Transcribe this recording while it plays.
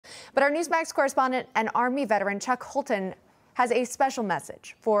But our Newsmax correspondent and Army veteran Chuck Holton has a special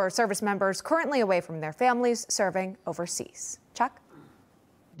message for service members currently away from their families serving overseas. Chuck?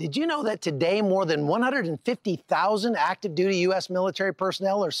 Did you know that today more than 150,000 active duty U.S. military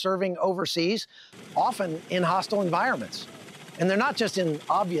personnel are serving overseas, often in hostile environments? And they're not just in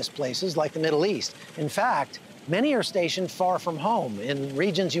obvious places like the Middle East. In fact, many are stationed far from home in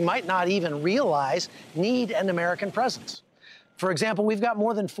regions you might not even realize need an American presence. For example, we've got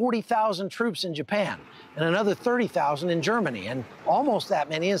more than 40,000 troops in Japan and another 30,000 in Germany and almost that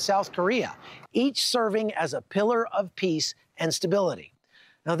many in South Korea, each serving as a pillar of peace and stability.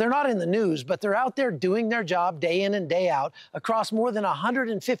 Now, they're not in the news, but they're out there doing their job day in and day out across more than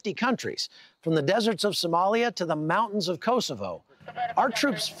 150 countries, from the deserts of Somalia to the mountains of Kosovo. Our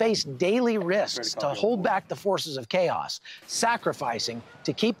troops face daily risks to hold back the forces of chaos, sacrificing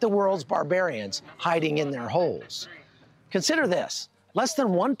to keep the world's barbarians hiding in their holes. Consider this. Less than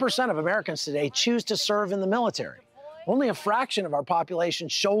 1% of Americans today choose to serve in the military. Only a fraction of our population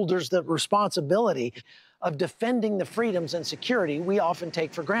shoulders the responsibility of defending the freedoms and security we often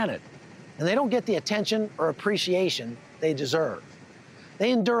take for granted. And they don't get the attention or appreciation they deserve.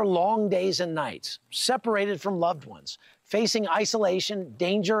 They endure long days and nights, separated from loved ones, facing isolation,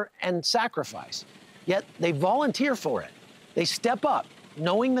 danger, and sacrifice. Yet they volunteer for it. They step up,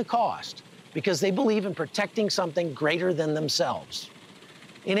 knowing the cost, because they believe in protecting something greater than themselves.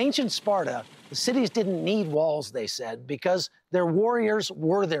 In ancient Sparta, the cities didn't need walls, they said, because their warriors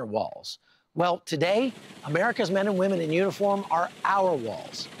were their walls. Well, today, America's men and women in uniform are our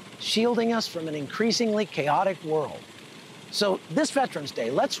walls, shielding us from an increasingly chaotic world. So this Veterans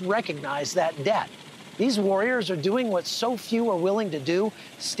Day, let's recognize that debt. These warriors are doing what so few are willing to do,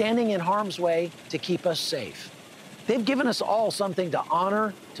 standing in harm's way to keep us safe. They've given us all something to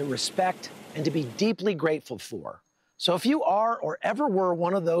honor, to respect, and to be deeply grateful for. So if you are or ever were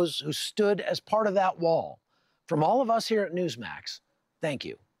one of those who stood as part of that wall, from all of us here at Newsmax, thank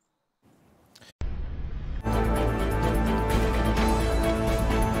you.